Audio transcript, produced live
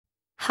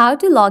How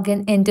to log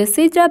in into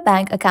Sidra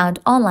Bank account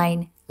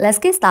online. Let's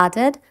get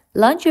started.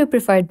 Launch your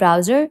preferred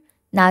browser.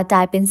 Now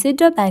type in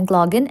Sidra Bank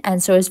login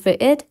and search for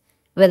it.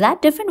 With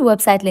that, different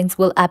website links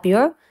will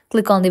appear.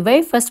 Click on the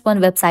very first one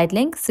website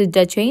link,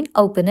 Sidra chain,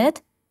 open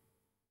it.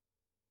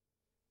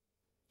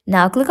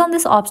 Now click on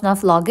this option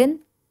of login.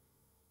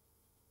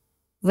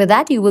 With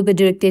that, you will be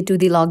directed to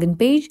the login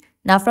page.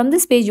 Now from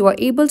this page, you are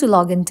able to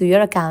log into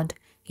your account.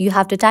 You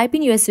have to type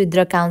in your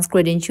Sidra account's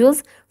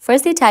credentials.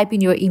 Firstly, type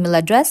in your email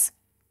address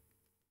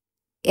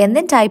and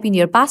then type in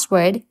your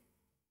password.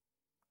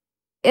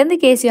 In the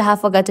case you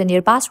have forgotten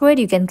your password,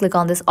 you can click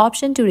on this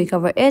option to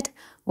recover it.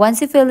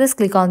 Once you fill this,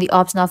 click on the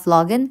option of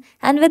login,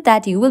 and with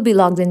that you will be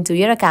logged into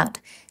your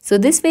account. So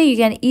this way you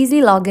can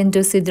easily log into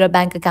Sidra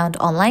Bank account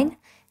online.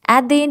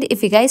 At the end,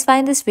 if you guys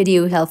find this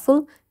video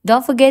helpful,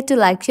 don't forget to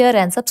like, share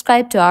and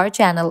subscribe to our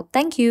channel.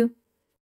 Thank you.